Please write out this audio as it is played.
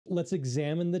let's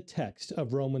examine the text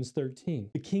of Romans 13.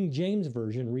 The King James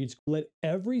Version reads, "Let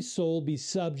every soul be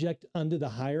subject unto the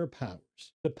higher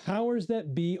powers. The powers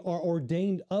that be are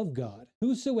ordained of God.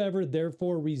 Whosoever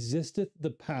therefore resisteth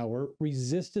the power,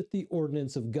 resisteth the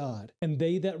ordinance of God. And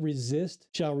they that resist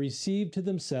shall receive to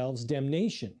themselves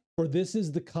damnation. For this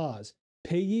is the cause.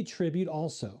 Pay ye tribute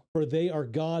also, for they are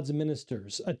God's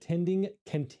ministers, attending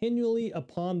continually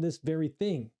upon this very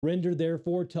thing. Render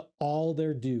therefore to all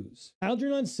their dues."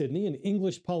 Algernon Sidney, an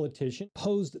English politician,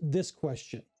 posed this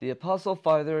question. The Apostle,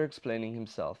 farther explaining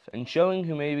himself, and showing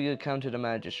who may be accounted a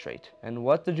magistrate, and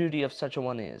what the duty of such a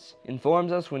one is,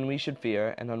 informs us when we should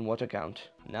fear, and on what account.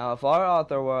 Now if our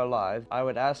author were alive, I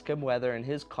would ask him whether in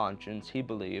his conscience he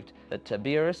believed that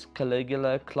Tiberius,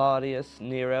 Caligula, Claudius,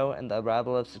 Nero, and the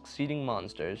rabble of succeeding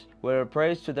monsters were a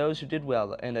praise to those who did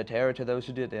well, and a terror to those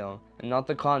who did ill, and not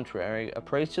the contrary, a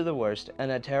praise to the worst, and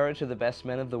a terror to the best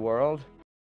men of the world?